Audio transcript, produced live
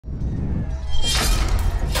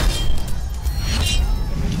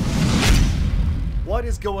What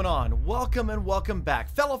is going on? Welcome and welcome back,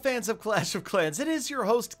 fellow fans of Clash of Clans. It is your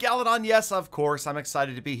host, Galadon. Yes, of course, I'm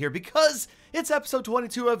excited to be here because it's episode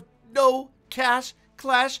 22 of No Cash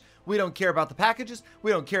Clash. We don't care about the packages. We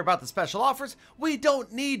don't care about the special offers. We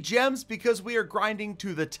don't need gems because we are grinding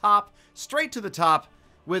to the top, straight to the top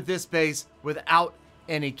with this base without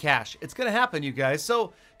any cash. It's going to happen, you guys.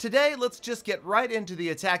 So today, let's just get right into the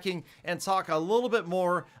attacking and talk a little bit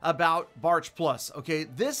more about Barch Plus. Okay,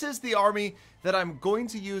 this is the army that I'm going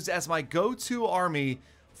to use as my go-to army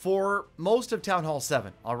for most of Town Hall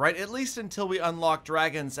 7. All right, at least until we unlock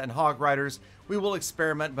dragons and hog riders, we will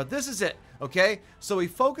experiment, but this is it. Okay, so we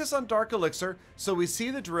focus on Dark Elixir, so we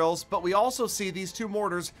see the drills, but we also see these two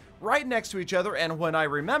mortars right next to each other, and when I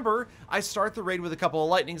remember, I start the raid with a couple of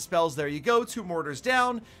lightning spells. There you go, 2 mortars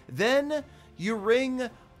down. Then you ring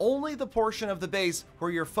only the portion of the base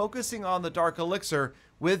where you're focusing on the Dark Elixir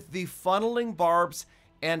with the funneling barbs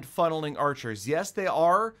and funneling archers. Yes, they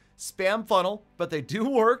are spam funnel, but they do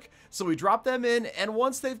work, so we drop them in, and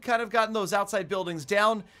once they've kind of gotten those outside buildings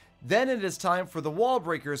down, then it is time for the wall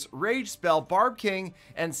breakers, Rage Spell, Barb King,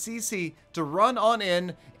 and CC to run on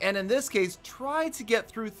in, and in this case, try to get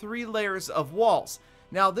through 3 layers of walls.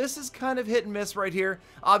 Now, this is kind of hit and miss right here.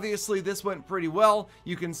 Obviously, this went pretty well.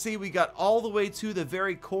 You can see we got all the way to the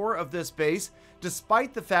very core of this base,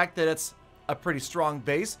 despite the fact that it's a pretty strong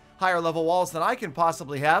base, higher level walls than I can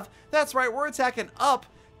possibly have. That's right, we're attacking up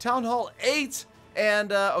Town Hall 8,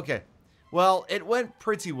 and, okay. Well, it went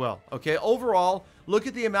pretty well, okay? Overall, look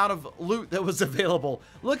at the amount of loot that was available.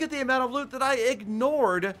 Look at the amount of loot that I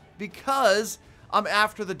ignored because I'm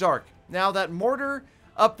after the dark. Now, that mortar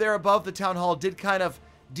up there above the town hall did kind of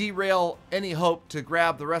derail any hope to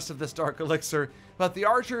grab the rest of this Dark Elixir, but the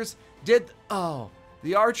archers did... Oh,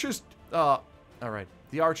 the archers... all right.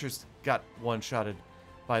 The archers got one-shotted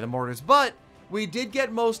by the mortars, but we did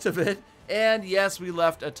get most of it, and yes, we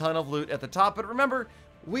left a ton of loot at the top, but remember...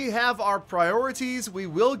 We have our priorities. We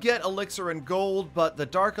will get Elixir and Gold, but the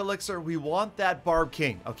Dark Elixir, we want that Barb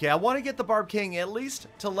King. Okay, I want to get the Barb King at least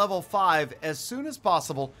to level 5 as soon as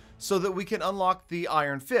possible so that we can unlock the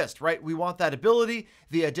Iron Fist, right? We want that ability,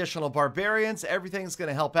 the additional Barbarians, everything's going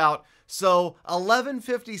to help out. So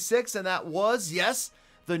 1156, and that was, yes,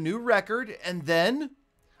 the new record. And then,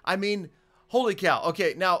 I mean, holy cow.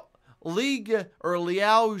 Okay, now, League or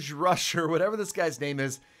Liauge Rusher, whatever this guy's name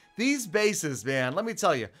is, these bases, man, let me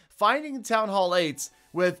tell you, finding Town Hall 8s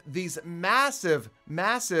with these massive,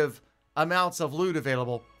 massive amounts of loot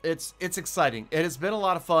available, it's exciting. It has been a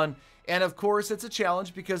lot of fun, and of course, it's a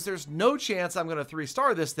challenge because there's no chance I'm going to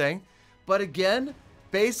 3-star this thing. But again,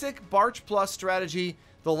 basic Barch Plus strategy,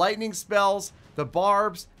 the lightning spells, the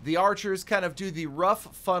barbs, the archers kind of do the rough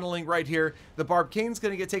funneling right here. The Barb King's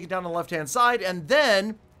going to get taken down on the left-hand side, and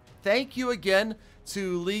then, thank you again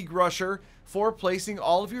to League Rusher for placing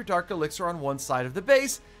all of your Dark Elixir on one side of the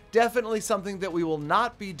base. Definitely something that we will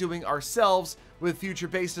not be doing ourselves with future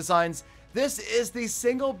base designs. This is the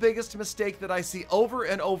single biggest mistake that I see over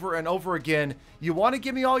and over and over again. You want to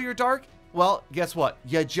give me all your Dark? Well, guess what?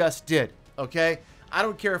 You just did, okay? I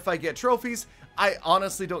don't care if I get trophies. I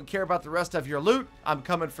honestly don't care about the rest of your loot. I'm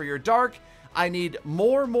coming for your Dark. I need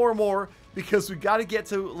more, because we got to get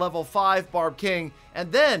to level 5 Barb King,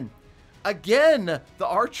 and then again, the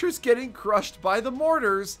archers getting crushed by the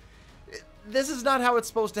mortars. This is not how it's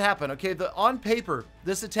supposed to happen, okay? On paper,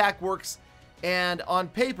 this attack works, and on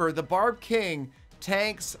paper, the Barb King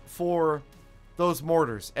tanks for those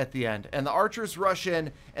mortars at the end, and the archers rush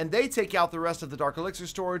in, and they take out the rest of the Dark Elixir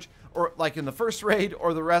storage, or like in the first raid,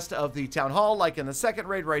 or the rest of the Town Hall, like in the second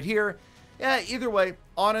raid right here. Yeah, either way,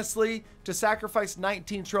 honestly, to sacrifice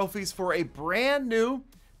 19 trophies for a brand new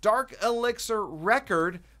Dark Elixir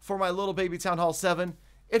record for my little baby Town Hall 7,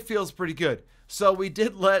 it feels pretty good. So we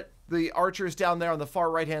did let the archers down there on the far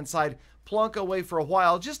right-hand side plunk away for a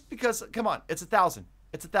while, just because, come on, it's 1,000.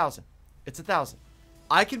 It's 1,000. It's 1,000.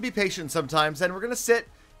 I can be patient sometimes, and we're going to sit,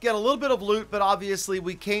 get a little bit of loot, but obviously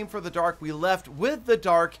we came for the dark, we left with the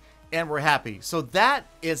dark, and we're happy. So that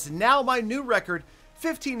is now my new record,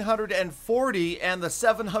 1,540, and the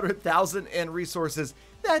 700,000 in resources.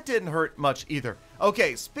 That didn't hurt much either.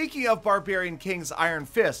 Okay, speaking of Barbarian King's Iron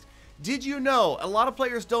Fist, did you know, a lot of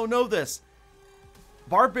players don't know this,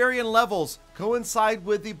 Barbarian levels coincide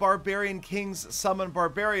with the Barbarian King's summoned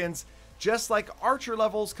Barbarians, just like Archer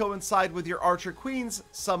levels coincide with your Archer Queen's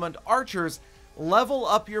summoned Archers. Level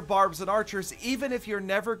up your Barbs and Archers, even if you're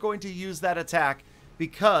never going to use that attack,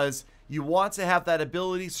 because You want to have that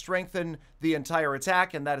ability strengthen the entire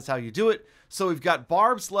attack, and that is how you do it. So we've got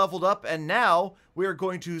barbs leveled up, and now we're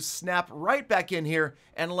going to snap right back in here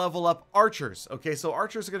and level up archers. Okay, so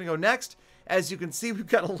archers are going to go next. As you can see, we've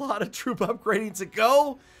got a lot of troop upgrading to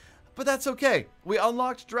go, but that's okay. We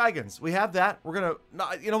unlocked dragons. We have that. We're going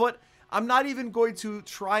to, you know what? I'm not even going to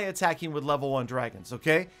try attacking with level 1 dragons,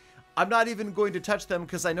 okay? I'm not even going to touch them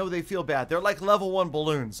because I know they feel bad. They're like level 1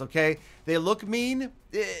 balloons, okay? They look mean,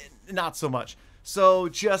 not so much. So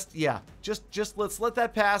just let's let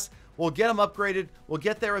that pass. We'll get them upgraded. We'll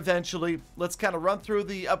get there eventually. Let's kind of run through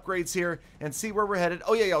the upgrades here and see where we're headed.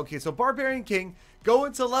 Oh, yeah, okay. So Barbarian King, go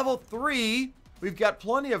into level 3. We've got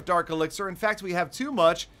plenty of Dark Elixir. In fact, we have too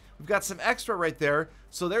much. We've got some extra right there.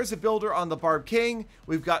 So there's a builder on the Barb King.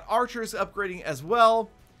 We've got archers upgrading as well.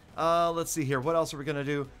 Let's see here. What else are we going to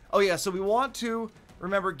do? Oh, yeah. So we want to,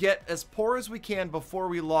 remember, get as poor as we can before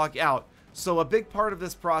we log out. So a big part of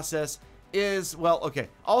this process is, well, okay.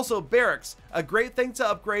 Also, barracks. A great thing to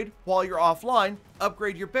upgrade while you're offline.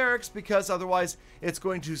 Upgrade your barracks because otherwise it's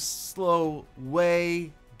going to slow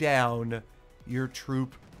way down your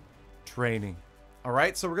troop training. All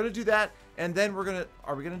right, so we're going to do that. And then we're going to,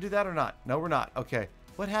 are we going to do that or not? No, we're not. Okay.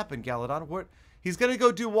 What happened, Galadon? What? He's going to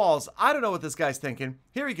go do walls. I don't know what this guy's thinking.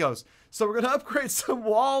 Here he goes. So we're going to upgrade some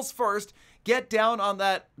walls first. Get down on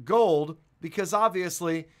that gold because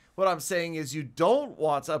obviously what I'm saying is you don't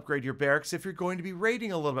want to upgrade your barracks if you're going to be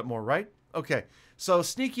raiding a little bit more, right? Okay. So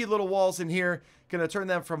sneaky little walls in here. Going to turn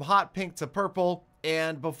them from hot pink to purple.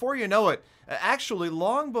 And before you know it, actually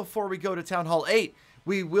long before we go to Town Hall 8,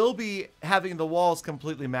 we will be having the walls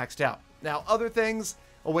completely maxed out. Now, other things.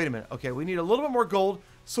 Oh, wait a minute. Okay, we need a little bit more gold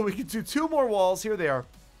so we can do 2 more walls. Here they are.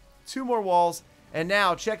 2 more walls. And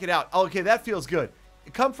now, check it out. Okay, that feels good.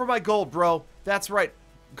 Come for my gold, bro. That's right.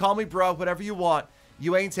 Call me bro, whatever you want.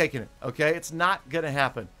 You ain't taking it, okay? It's not going to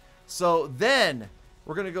happen. So then,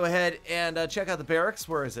 we're going to go ahead and check out the barracks.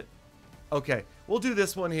 Where is it? Okay, we'll do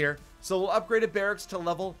this one here. So we'll upgrade a barracks to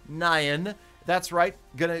level 9. That's right.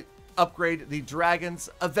 Going to upgrade the dragons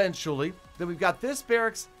eventually. Then we've got this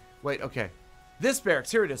barracks. Wait, okay. This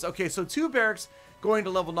barracks, here it is. Okay, so 2 barracks going to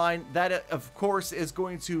level 9. That, of course, is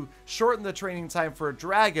going to shorten the training time for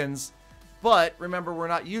dragons. But remember, we're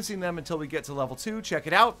not using them until we get to level 2. Check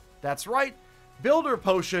it out. That's right. Builder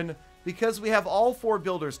potion, because we have all 4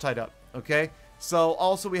 builders tied up. Okay, so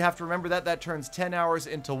also we have to remember that that turns 10 hours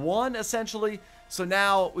into 1, essentially. So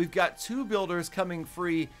now we've got 2 builders coming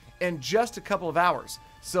free in just a couple of hours.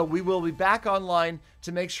 So we will be back online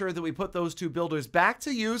to make sure that we put those 2 builders back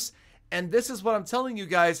to use. And this is what I'm telling you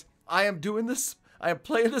guys. I am doing this. I am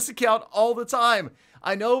playing this account all the time.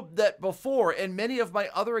 I know that before, in many of my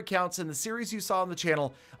other accounts in the series you saw on the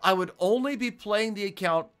channel, I would only be playing the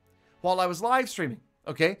account while I was live streaming,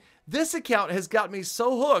 okay? This account has got me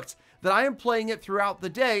so hooked that I am playing it throughout the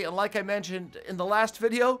day. And like I mentioned in the last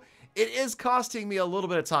video, it is costing me a little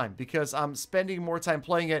bit of time because I'm spending more time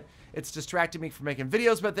playing it. It's distracting me from making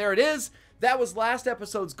videos, but there it is. That was last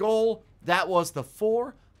episode's goal. That was the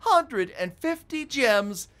 450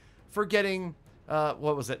 gems for getting,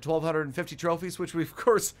 what was it, 1,250 trophies, which we, of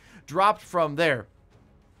course, dropped from there.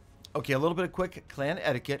 Okay, a little bit of quick clan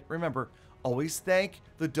etiquette. Remember, always thank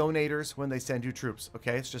the donators when they send you troops,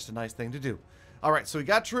 okay? It's just a nice thing to do. All right, so we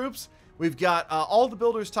got troops. We've got all the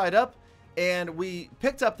builders tied up, and we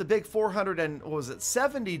picked up the big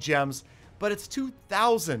 470 gems, but it's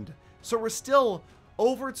 2,000. So we're still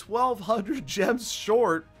over 1,200 gems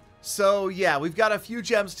short. So yeah, we've got a few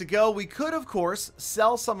gems to go. We could, of course,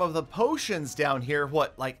 sell some of the potions down here.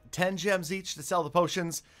 What, like 10 gems each to sell the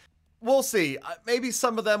potions? We'll see. Maybe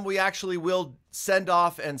some of them we actually will send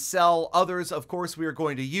off and sell. Others, of course, we are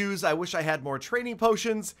going to use. I wish I had more training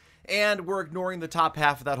potions, and we're ignoring the top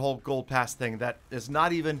half of that whole gold pass thing. That is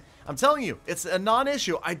not even, I'm telling you, it's a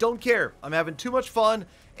non-issue. I don't care. I'm having too much fun,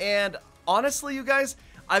 and honestly, you guys,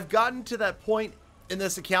 I've gotten to that point in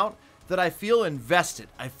this account that I feel invested.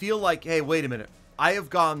 I feel like, hey, wait a minute. I have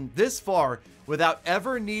gone this far without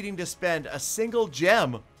ever needing to spend a single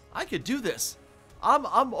gem. I could do this. I'm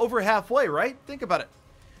over halfway, right? Think about it.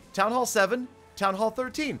 Town Hall 7, Town Hall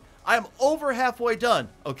 13. I am over halfway done,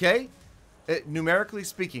 okay? Numerically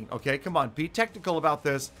speaking, okay? Come on, be technical about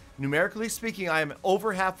this. Numerically speaking, I am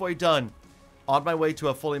over halfway done on my way to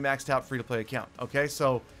a fully maxed out free-to-play account, okay?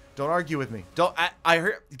 So don't argue with me. Don't. I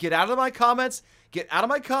heard, get out of my comments. Get out of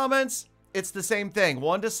my comments. It's the same thing.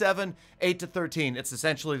 1 to 7, 8 to 13. It's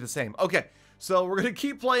essentially the same. Okay, so we're going to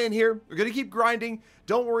keep playing here. We're going to keep grinding.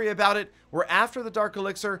 Don't worry about it. We're after the Dark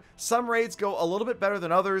Elixir. Some raids go a little bit better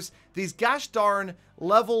than others. These gosh darn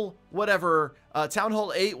level whatever Town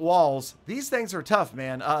Hall 8 walls, these things are tough,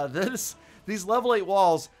 man. These level 8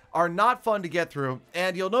 walls are not fun to get through.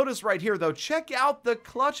 And you'll notice right here, though, check out the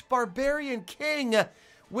Clutch Barbarian King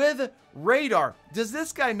with radar. Does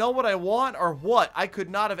this guy know what I want or what? I could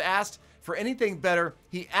not have asked for anything better.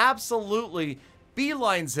 He absolutely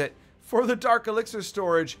beelines it for the Dark Elixir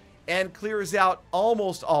storage and clears out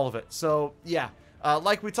almost all of it. So, yeah.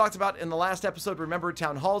 Like we talked about in the last episode, remember,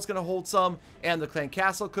 Town Hall is going to hold some, and the Clan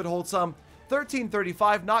Castle could hold some.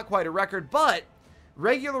 1335, not quite a record, but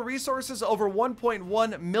regular resources over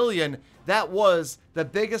 1.1 million. That was the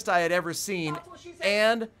biggest I had ever seen.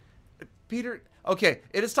 And Peter, okay,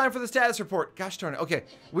 it is time for the status report. Gosh darn it. Okay,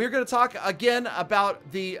 we're going to talk again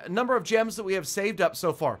about the number of gems that we have saved up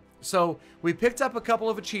so far. So we picked up a couple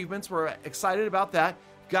of achievements. We're excited about that.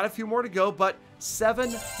 Got a few more to go, but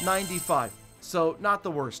 795. So not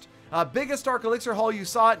the worst. Biggest Dark Elixir haul, you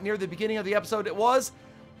saw it near the beginning of the episode. It was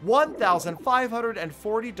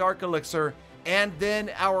 1,540 Dark Elixir. And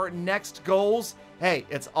then our next goals, hey,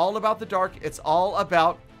 it's all about the Dark. It's all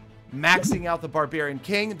about maxing out the Barbarian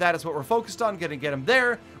King. That is what we're focused on. Gonna get him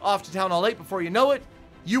there. Off to Town Hall 8 before you know it.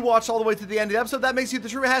 You watch all the way to the end of the episode. That makes you the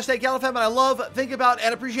true hashtag GalaFam, and I love, think about,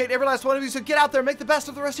 and appreciate every last one of you. So get out there, make the best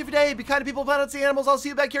of the rest of your day. Be kind to people, planets, and animals. I'll see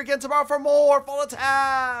you back here again tomorrow for more Fall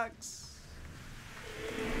Attacks.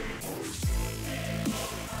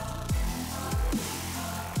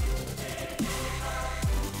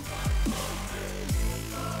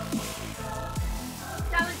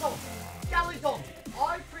 Galadon,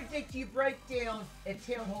 I predict you break down at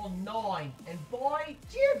Town Hall 9 and buy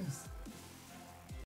gems.